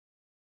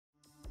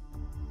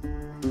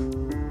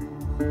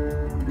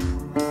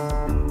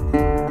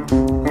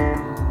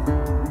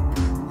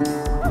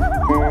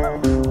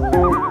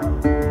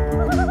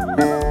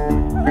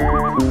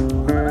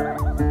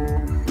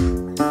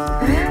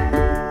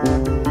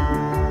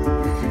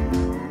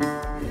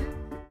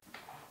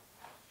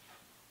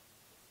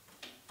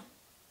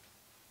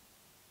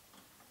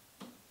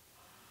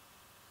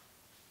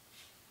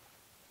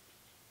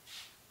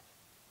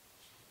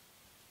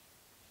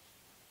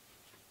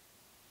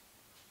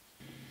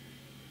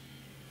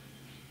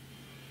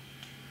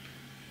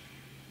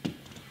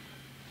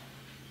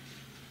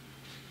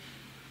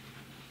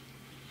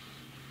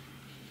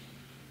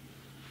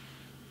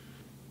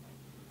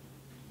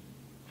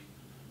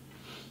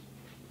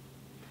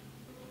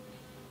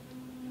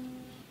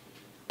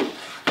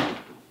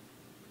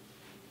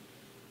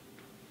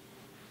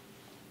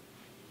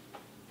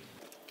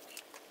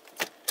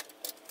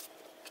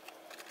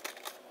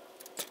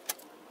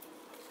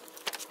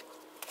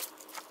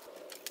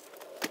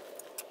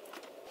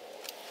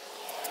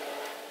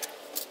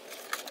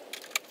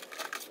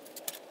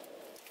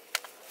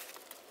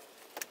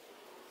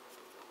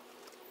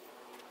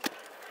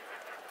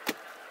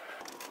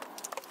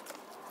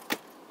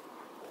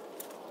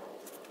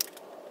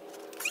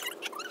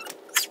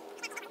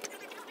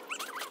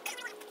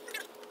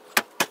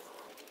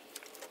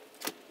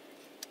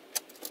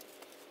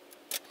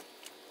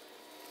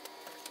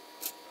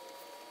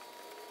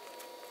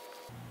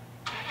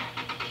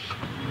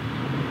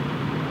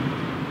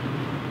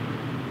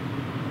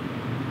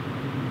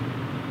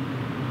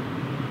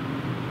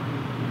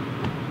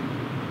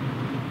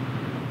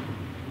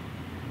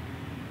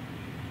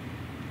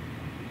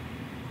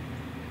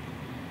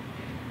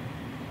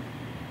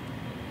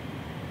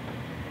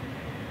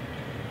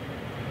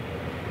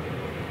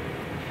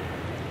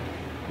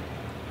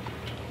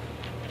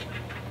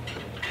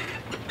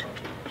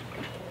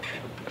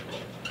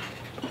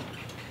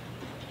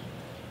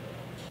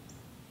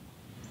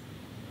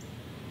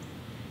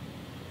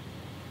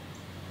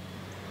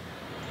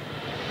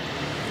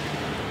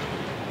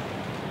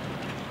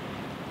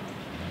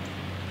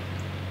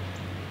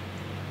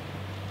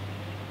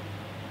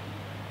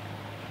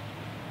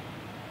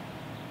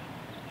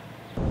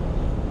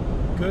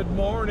Good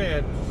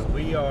morning.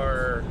 We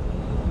are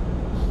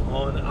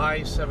on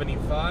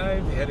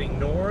I-75 heading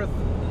north.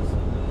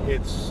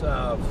 It's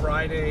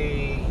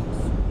Friday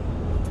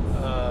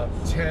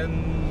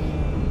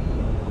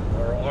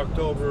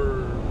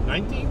October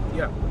 19th?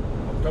 Yeah,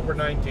 October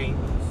 19th.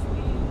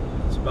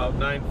 It's about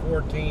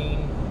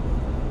 9:14.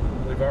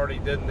 We've already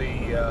done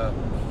the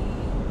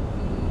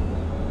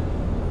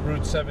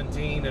Route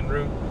 17 and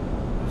Route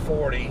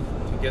 40 to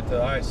get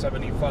to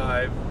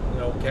I-75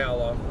 in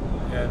Ocala.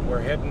 And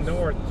we're heading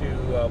north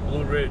to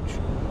Blue Ridge,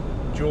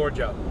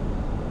 Georgia.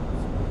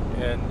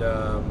 And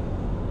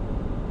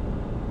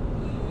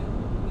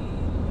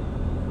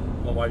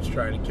my wife's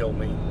trying to kill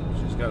me.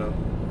 She's gonna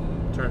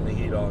turn the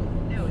heat on.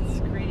 No, it's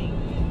screening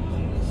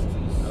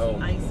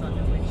ice on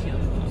the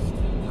windshield.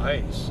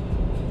 Ice?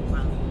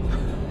 Wow.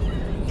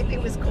 If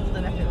it was cold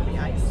enough, it would be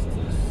ice.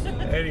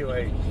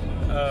 Anyway,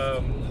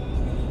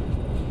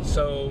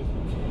 so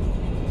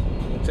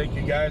we'll take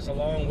you guys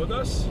along with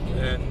us,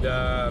 and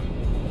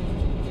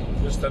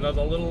just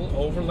another little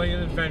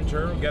overland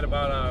adventure. We've got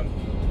about a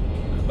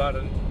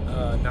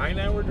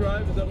 9-hour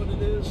drive. Is that what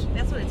it is?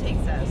 That's what it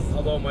takes us.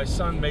 Although my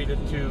son made it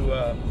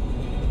to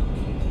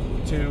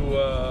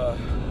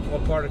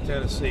what part of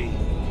Tennessee?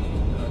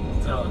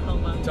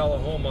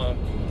 Tullahoma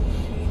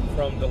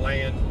from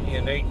DeLand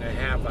in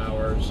 8.5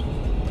 hours.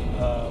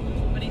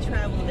 But he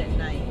traveled at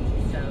night,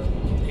 so.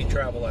 He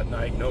traveled at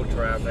night, no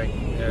traffic,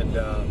 and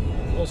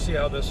we'll see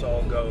how this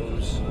all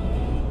goes.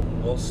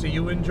 We'll see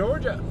you in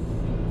Georgia.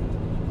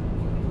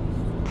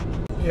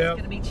 Yeah.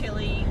 It's gonna be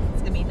chilly.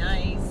 It's gonna be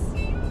nice.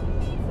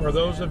 For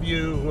those of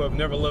you who have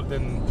never lived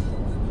in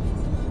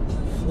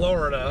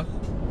Florida,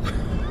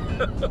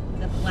 the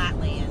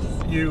flatlands.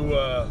 You,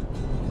 I'm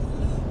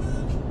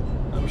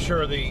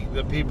sure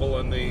the people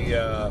in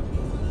the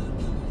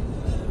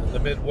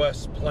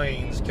Midwest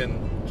plains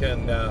can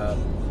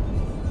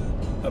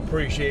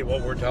appreciate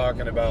what we're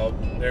talking about.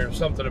 There's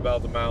something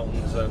about the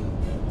mountains, and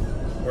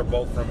we're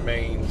both from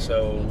Maine,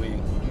 so we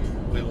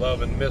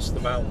love and miss the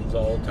mountains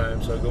all the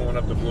time. So going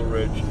up to Blue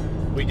Ridge,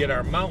 we get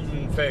our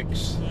mountain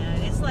fix. Yeah,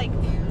 it's like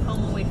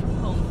home away from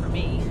home for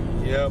me.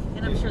 Yep.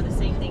 And I'm sure the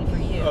same thing for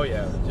you. Oh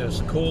yeah,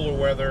 just cooler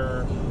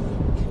weather.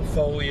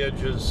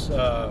 Foliage is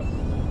a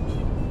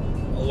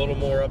little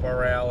more up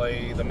our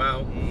alley. The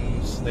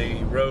mountains,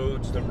 the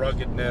roads, the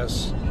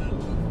ruggedness.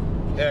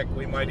 Heck,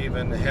 we might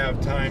even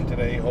have time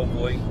today,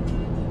 hopefully.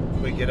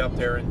 We get up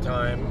there in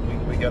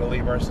time. We got to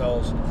leave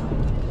ourselves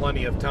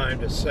plenty of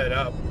time to set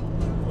up.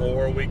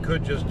 Or we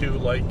could just do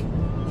like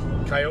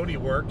Coyote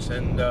Works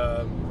and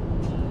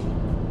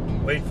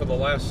wait for the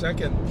last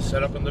second,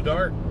 set up in the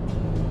dark.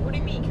 What do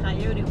you mean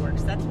Coyote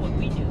Works? That's what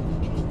we do.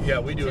 Yeah,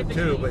 we do it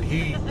too, but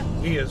he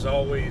is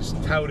always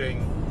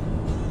touting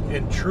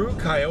in true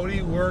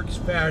Coyote Works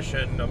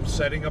fashion. I'm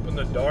setting up in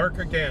the dark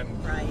again.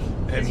 Right.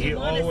 And he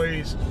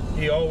always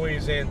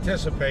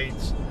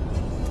anticipates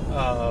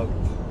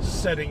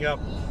setting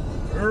up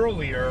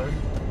earlier,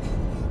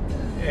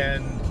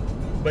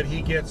 but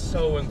he gets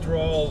so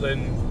enthralled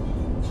in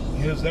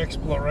his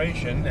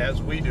exploration,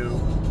 as we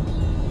do,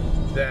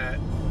 that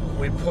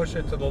we push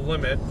it to the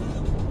limit,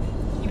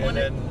 and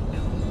then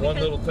one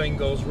little thing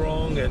goes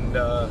wrong, and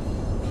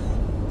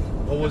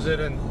what was it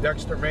in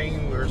Dexter,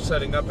 Maine? We were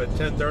setting up at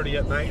 10:30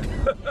 at night.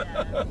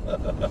 Yeah.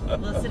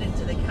 Listening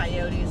to the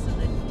coyotes in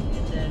the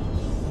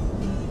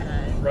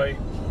right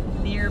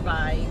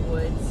nearby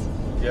woods.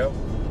 Yep.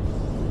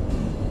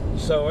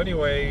 So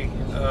anyway,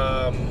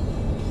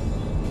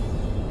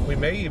 we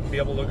may even be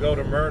able to go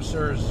to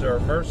Mercer's.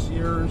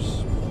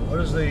 What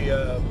is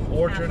the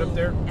orchard up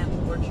there?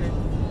 Apple orchard.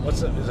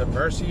 What's it? Is it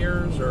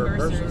Mercier's or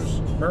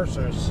Mercer's?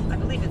 Mercer's. I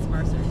believe it's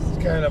Mercer's. It's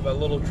kind of a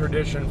little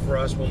tradition for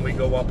us when we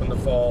go up in the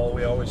fall.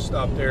 We always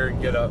stop there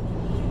and get a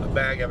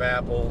bag of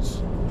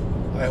apples.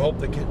 I hope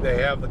they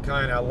have the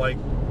kind I like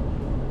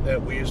that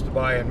we used to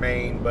buy in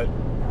Maine, but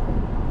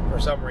for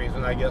some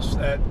reason, I guess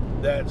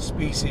that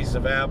species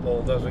of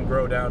apple doesn't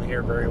grow down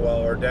here very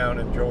well, or down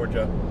in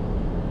Georgia,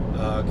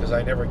 because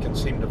I never can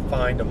seem to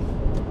find them.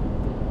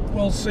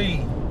 We'll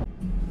see.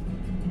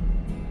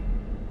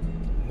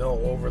 No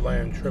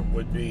overland trip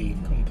would be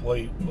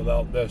complete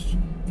without this.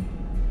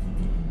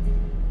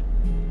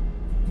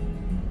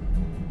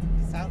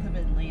 South of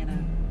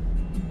Atlanta.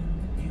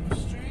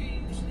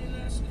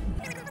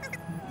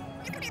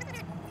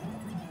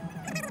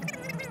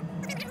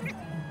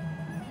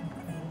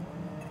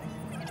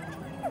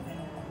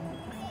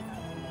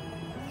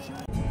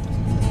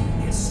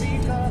 You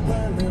seek up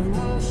an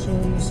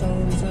emotion,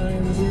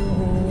 sometimes you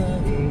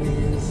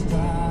lose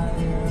time.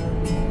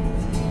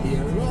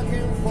 You're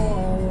looking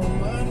for a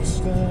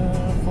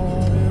monster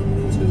for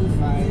him to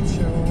fight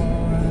your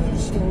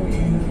wars for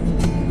you.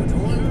 But the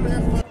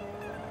wonderful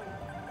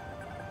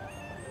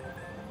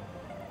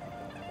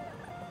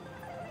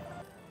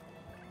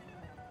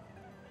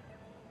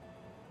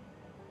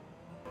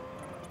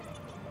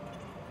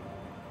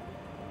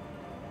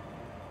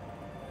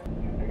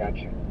I got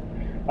you.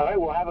 All right,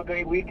 well, have a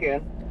great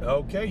weekend.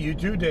 Okay, you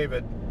too,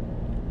 David.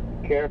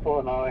 Careful,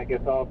 and I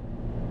guess I'll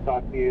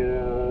talk to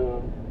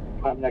you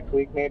next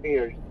week maybe,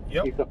 or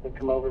Yep. see something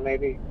come over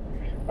maybe.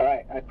 All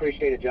right, I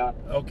appreciate it, John.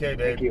 Okay,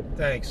 Dave. Thank you.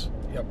 Thanks.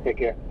 Yep. Take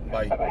care.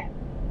 Bye. Bye-bye.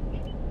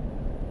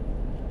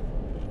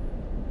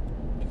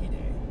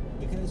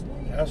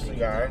 That's the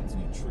guy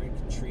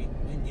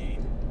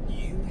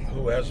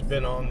who has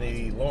been on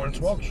the Lawrence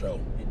Welk show.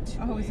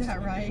 Oh, is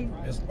that right?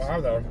 His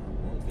father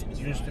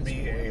used to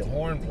be a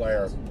horn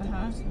player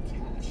Uh-huh.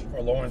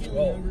 for Lawrence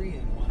Welk,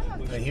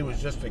 and he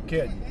was just a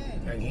kid,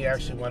 and he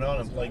actually went on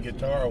and played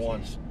guitar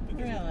once.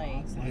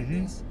 Really?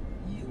 Mm-hmm.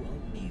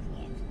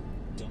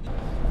 Joe,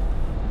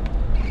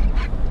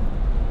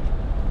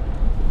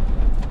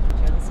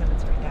 the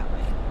cemetery that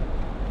way.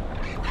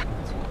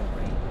 To the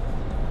right.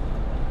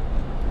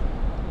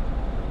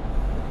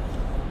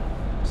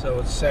 So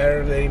it's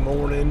Saturday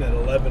morning at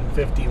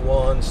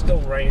 11:51,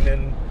 still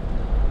raining.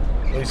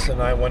 Lisa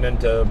and I went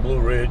into Blue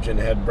Ridge and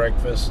had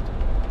breakfast,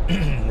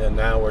 and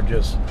now we're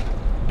just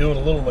doing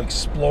a little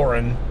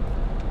exploring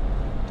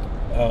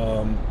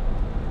on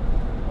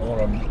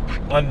an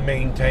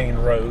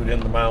unmaintained road in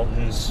the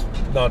mountains,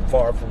 not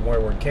far from where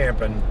we're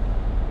camping.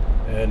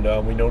 And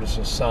we noticed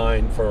a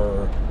sign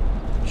for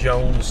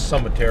Jones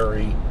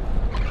Cemetery,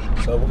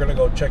 so we're gonna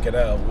go check it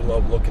out. We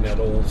love looking at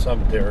old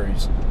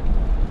cemeteries.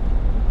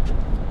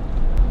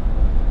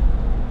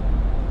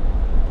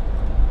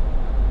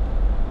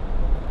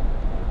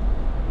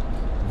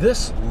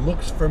 This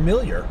looks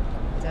familiar.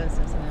 It does,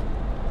 doesn't it?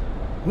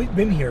 We've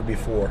been here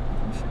before.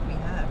 I'm sure we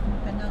have.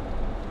 We've been up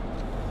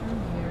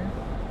through here.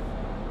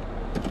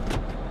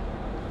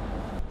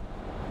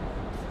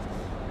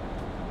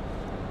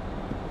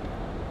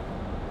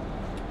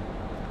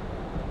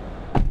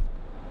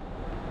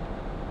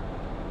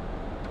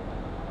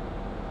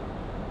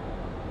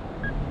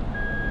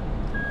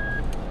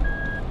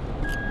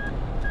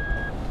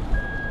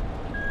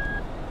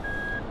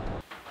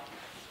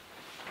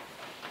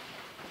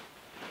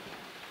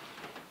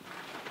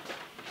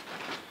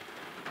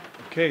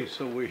 Okay,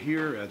 so we're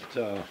here at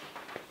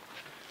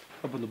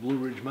up in the Blue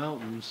Ridge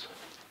Mountains.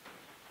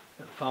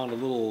 I found a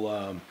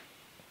little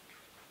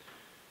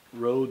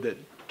road that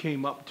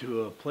came up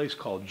to a place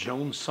called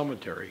Jones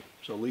Cemetery.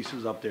 So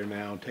Lisa's up there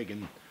now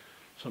taking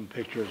some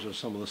pictures of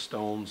some of the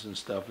stones and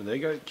stuff, and they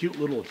got a cute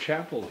little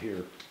chapel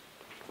here.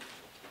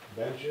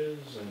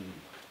 Benches and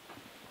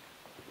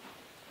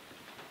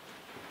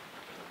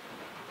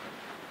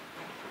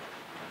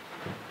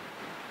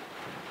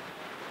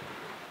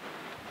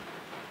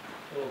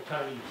little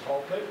tiny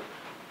pulpit.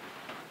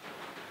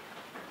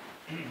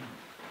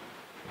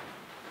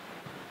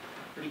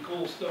 Pretty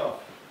cool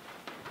stuff.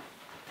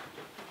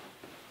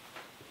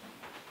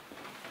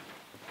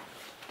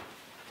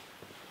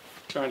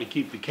 Trying to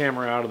keep the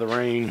camera out of the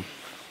rain.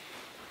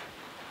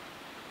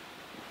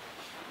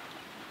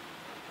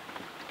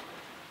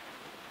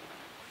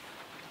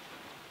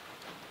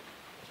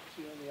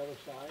 See on the other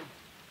side,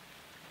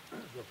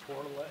 the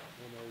portalet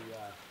and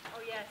a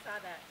Oh, yeah, I saw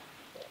that.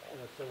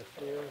 and a set of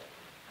stairs.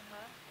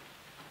 Uh-huh.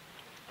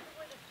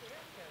 Where the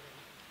stairs go?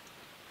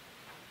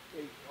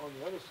 On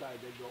the other side,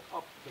 they go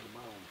up to the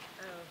mound.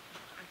 Oh,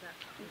 I thought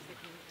he was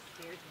thinking the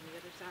stairs on the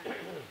other side.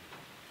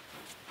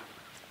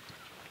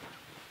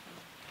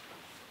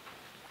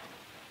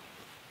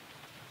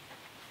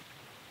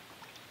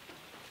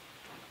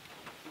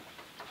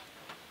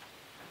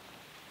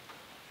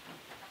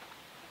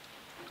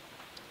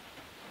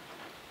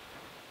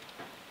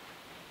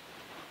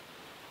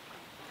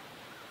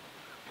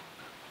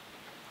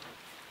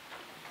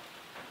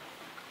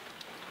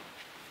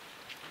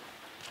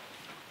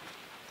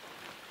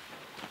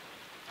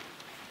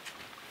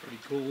 Pretty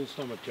cool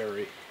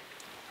cemetery.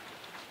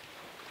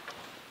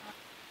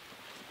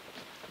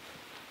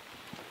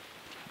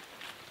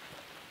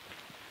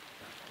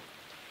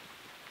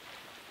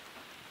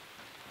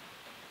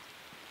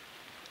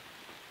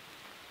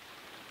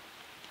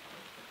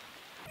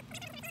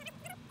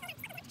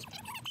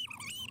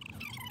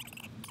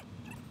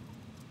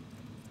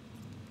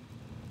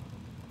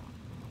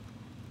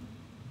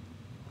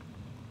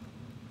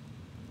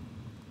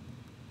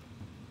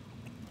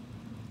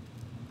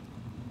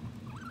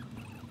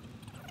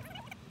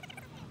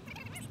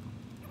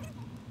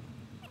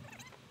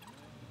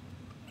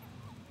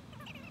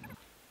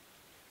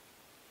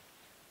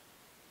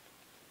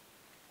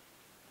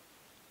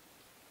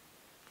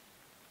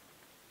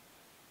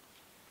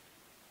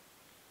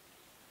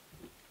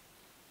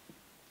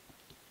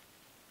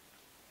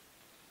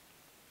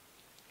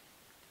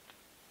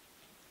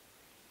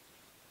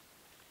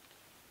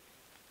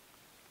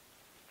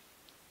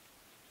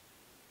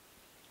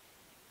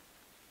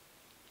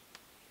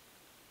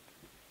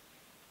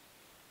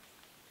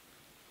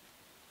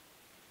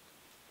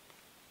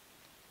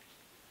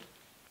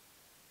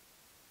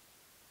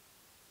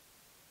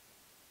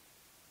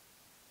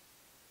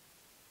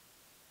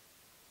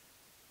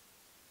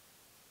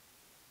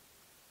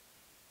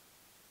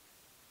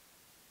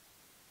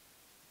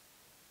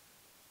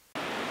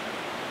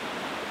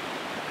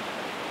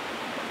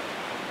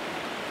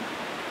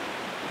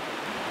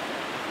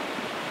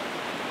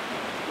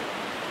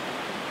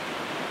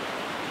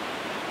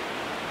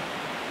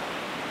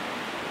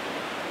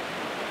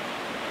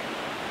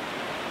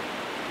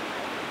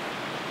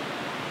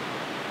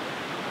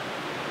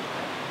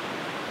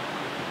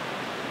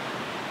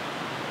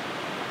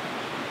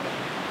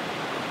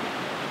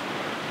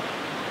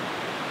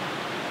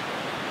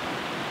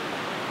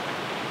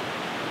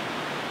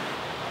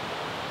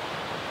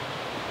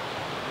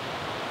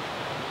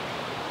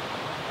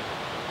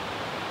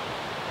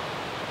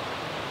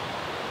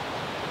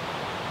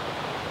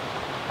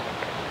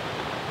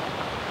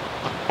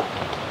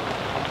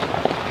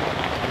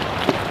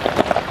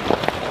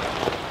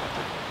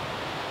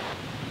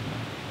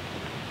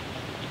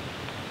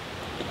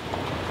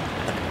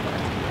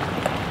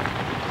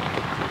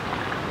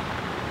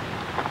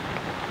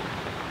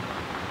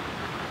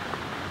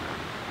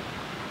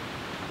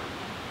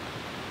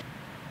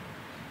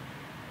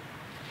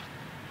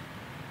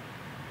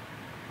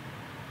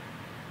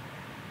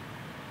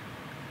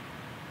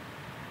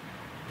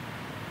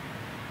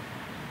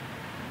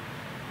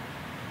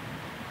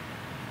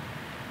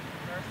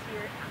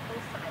 your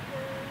apple cider.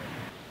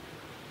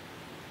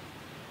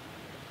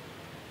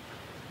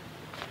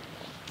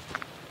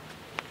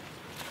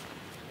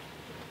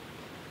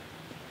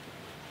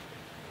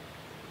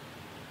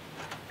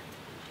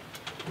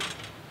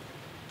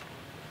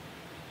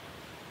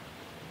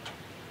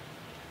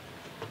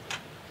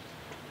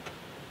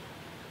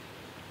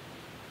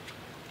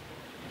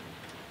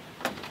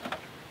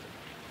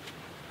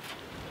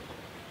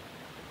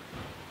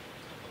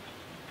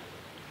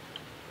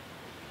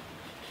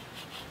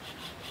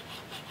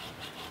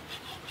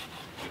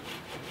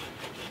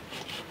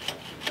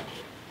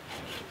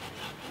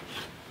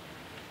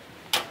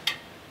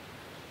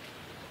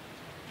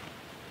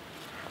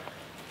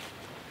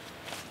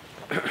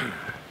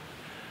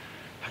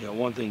 I got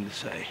one thing to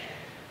say.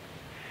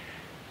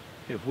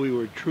 If we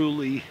were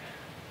truly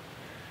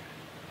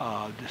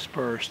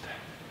dispersed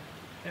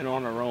and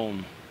on our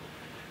own,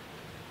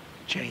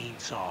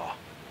 chainsaw,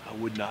 I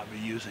would not be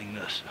using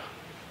this.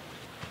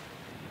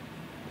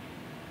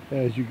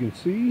 As you can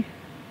see,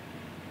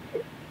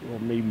 or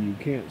maybe you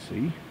can't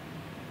see,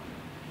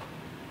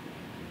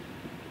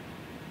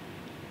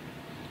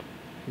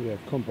 we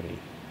have company.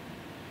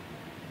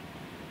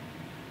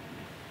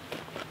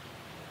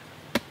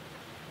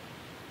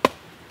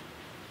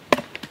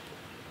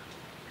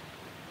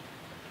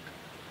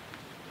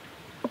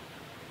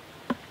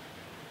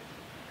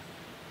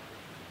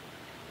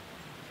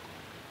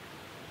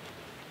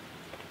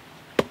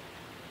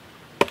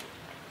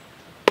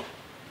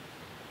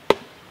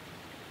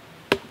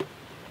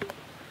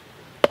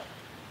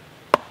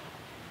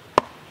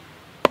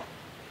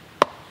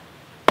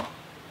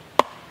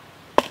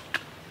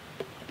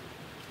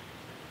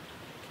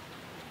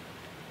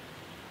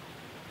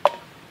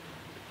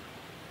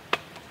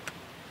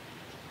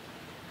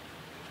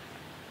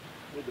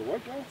 With the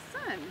what, Joe?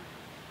 Sun.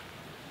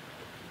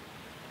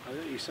 I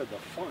thought you said the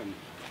fun.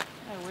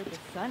 Oh, where'd the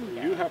sun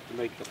go? You have to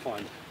make the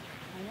fun.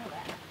 I know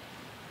that.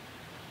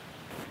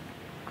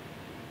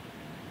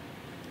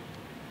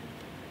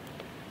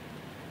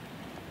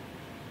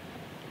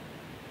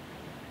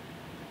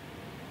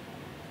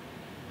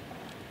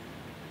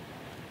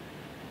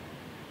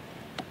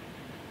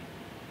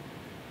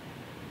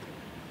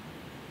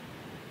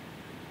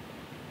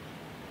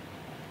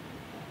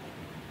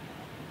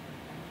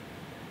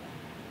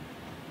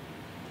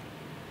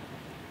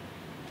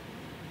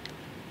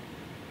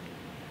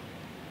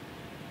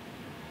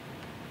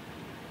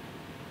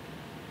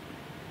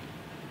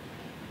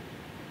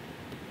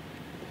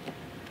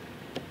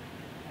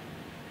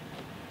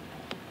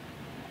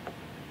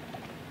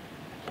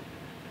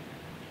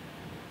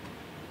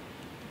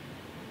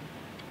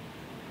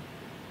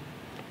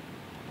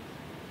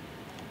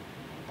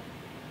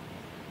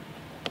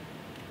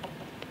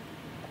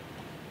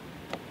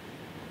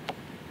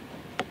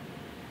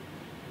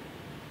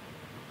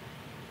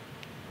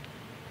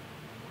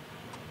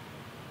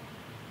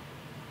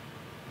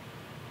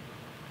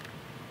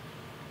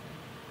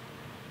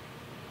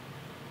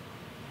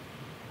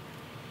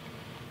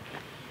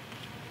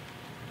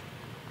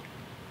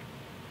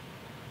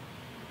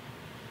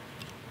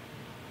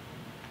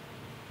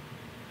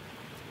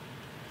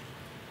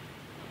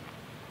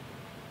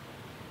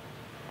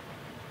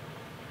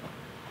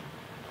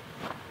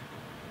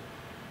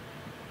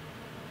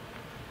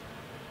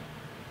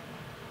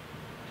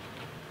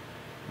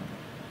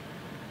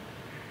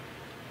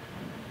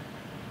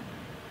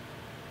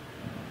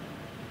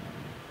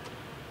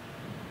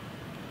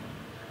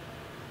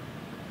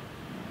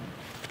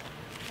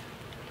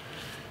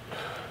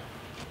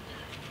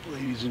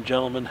 Ladies and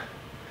gentlemen,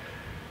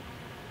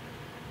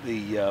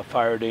 the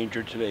fire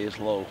danger today is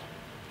low.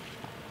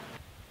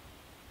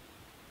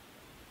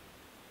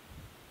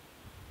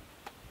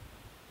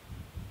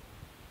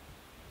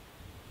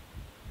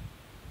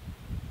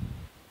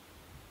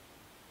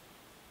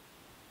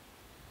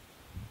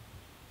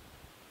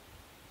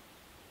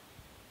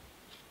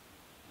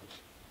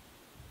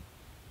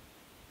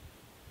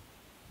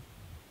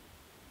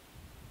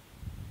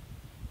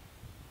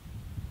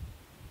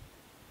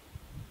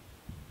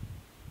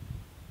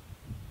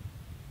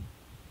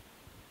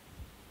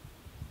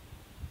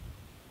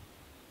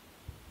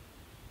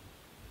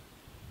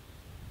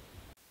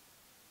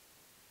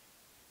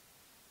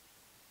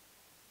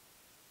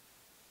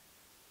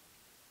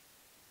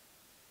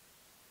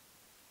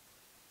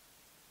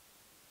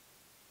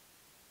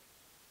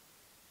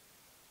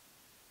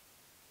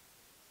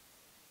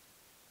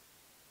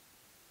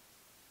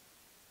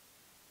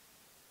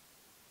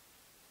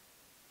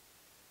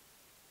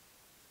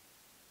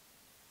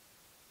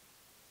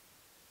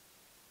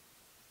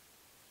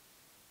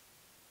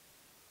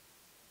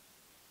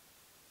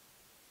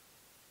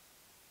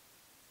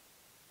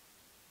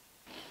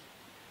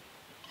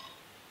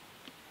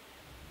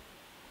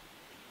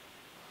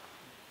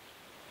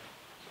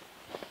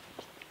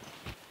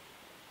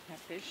 That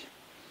fish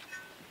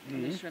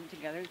and the shrimp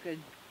together, good.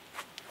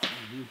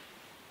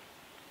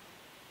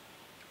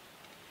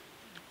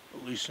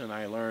 Lisa and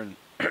I learned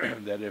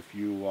that if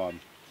you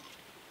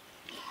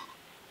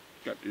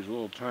got these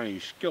little tiny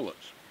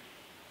skillets,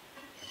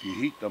 if you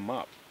heat them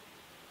up,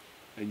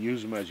 and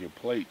use them as your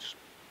plates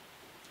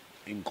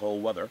in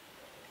cold weather.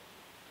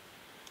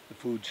 The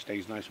food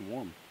stays nice and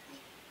warm.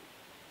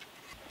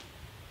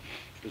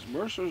 Is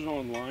Mercer's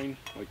online?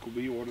 Like, could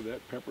we order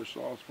that pepper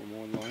sauce from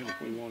online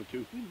if we wanted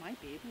to? We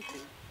might be able to.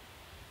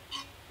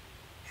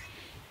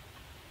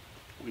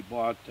 We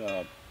bought,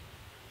 it's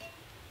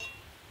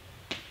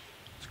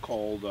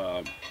called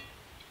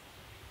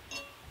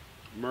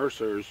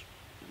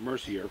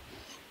Mercier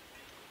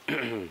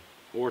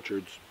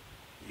Orchards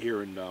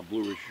here in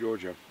Blue Ridge,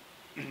 Georgia.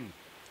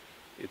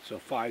 It's a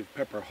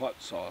 5-pepper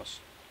hot sauce,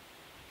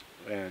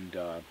 and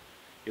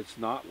it's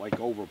not like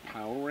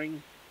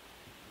overpowering,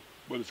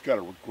 but it's got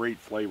a great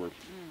flavor.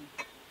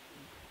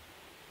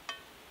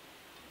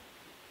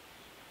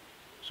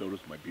 So does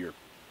my beer.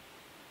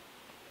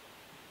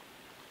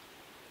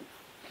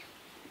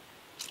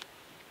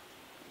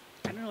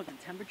 I don't know what the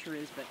temperature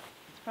is, but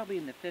it's probably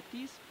in the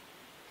 50s.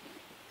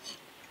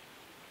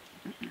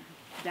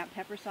 That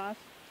pepper sauce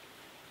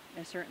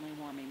is certainly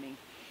warming me.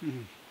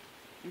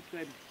 It's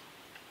good.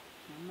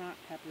 I'm not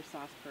a pepper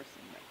sauce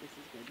person, but this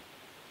is good.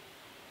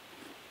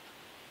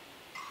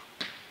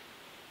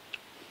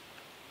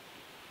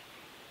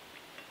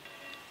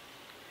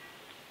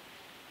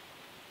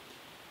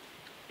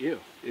 If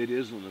it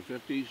is in the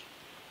 50s,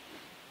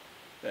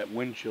 that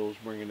wind chill's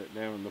bringing it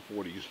down in the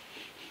 40s.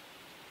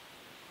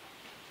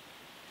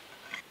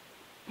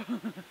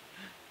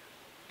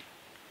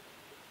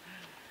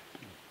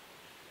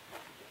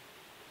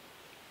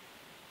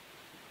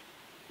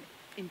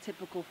 In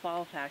typical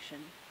fall fashion.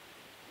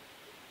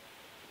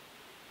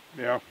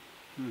 Yeah.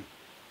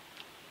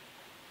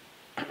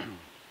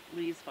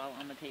 Leaves fall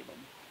on the table.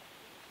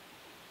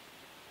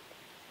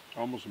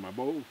 Almost in my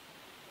bowl.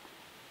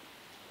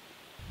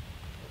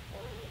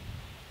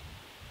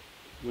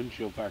 Wind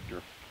chill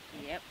factor.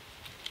 Yep.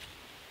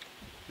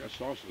 That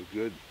sauce is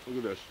good. Look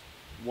at this.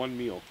 One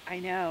meal. I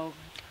know.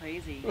 It's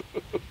crazy.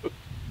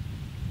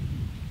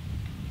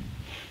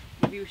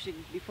 Maybe we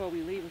should, before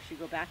we leave, we should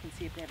go back and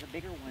see if they have a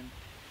bigger one.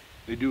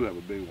 They do have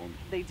a big one,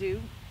 They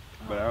do?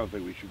 but I don't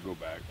think we should go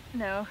back.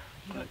 No.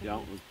 Yeah,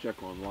 let's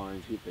check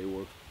online, see if they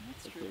were.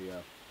 That's If true. they,